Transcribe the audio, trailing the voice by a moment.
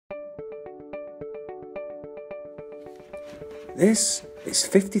This is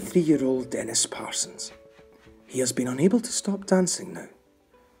 53-year-old Dennis Parsons. He has been unable to stop dancing now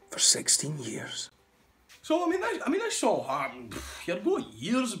for 16 years. So, I mean, this all happened, you're going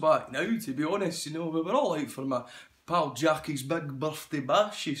years back now, to be honest, you know. We were all out for my pal Jackie's big birthday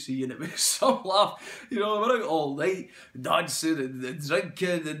bash, you see, and it was some laugh. You know, we were out all night, dancing and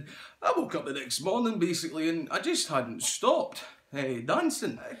drinking, and I woke up the next morning, basically, and I just hadn't stopped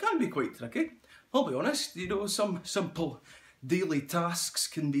dancing. It can be quite tricky, I'll be honest. You know, some simple daily tasks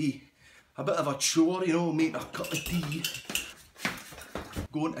can be a bit of a chore, you know, making a cup of tea,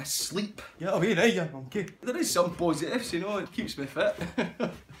 going to sleep. Yeah, away now, you monkey. There is some positives, you know, it keeps me fit.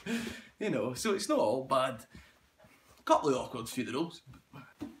 You know, so it's not all bad. A couple of awkward funerals.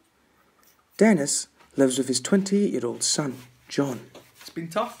 Dennis lives with his 28-year-old son, John. It's been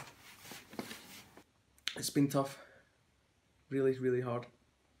tough. It's been tough. Really, really hard.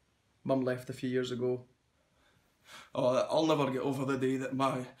 Mum left a few years ago. Oh, I'll never get over the day that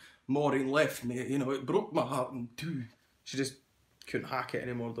my Maureen left me, you know, it broke my heart in two. She just couldn't hack it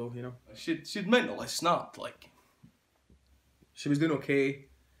anymore though, you know. She'd mentally snapped, like. She was doing okay,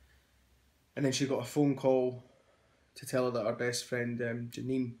 and then she got a phone call to tell her that her best friend,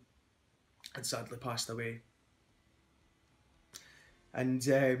 Janine, had sadly passed away. And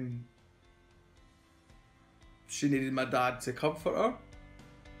she needed my dad to comfort her.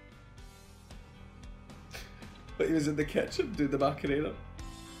 But he was in the kitchen doing the macarena.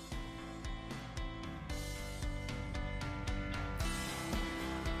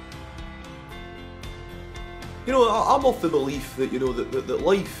 You know, I'm of the belief that, you know, that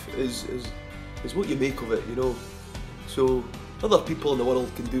life is what you make of it, you know. So other people in the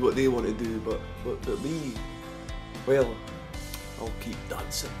world can do what they want to do, but me, well, I'll keep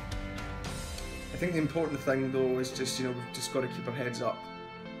dancing. I think the important thing though is just, you know, we've just got to keep our heads up.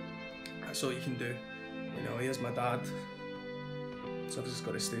 That's all you can do. You know, he is my dad, so I've just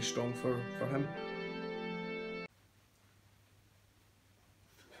got to stay strong for him.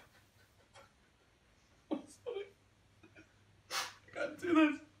 Do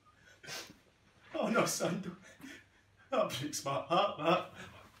this. Oh no, son, that breaks my heart, that.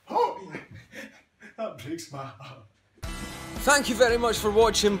 Oh, that breaks my heart. Thank you very much for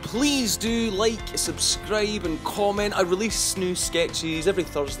watching. Please do like, subscribe and comment. I release new sketches every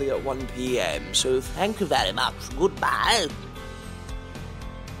Thursday at 1 PM, so thank you very much. Goodbye.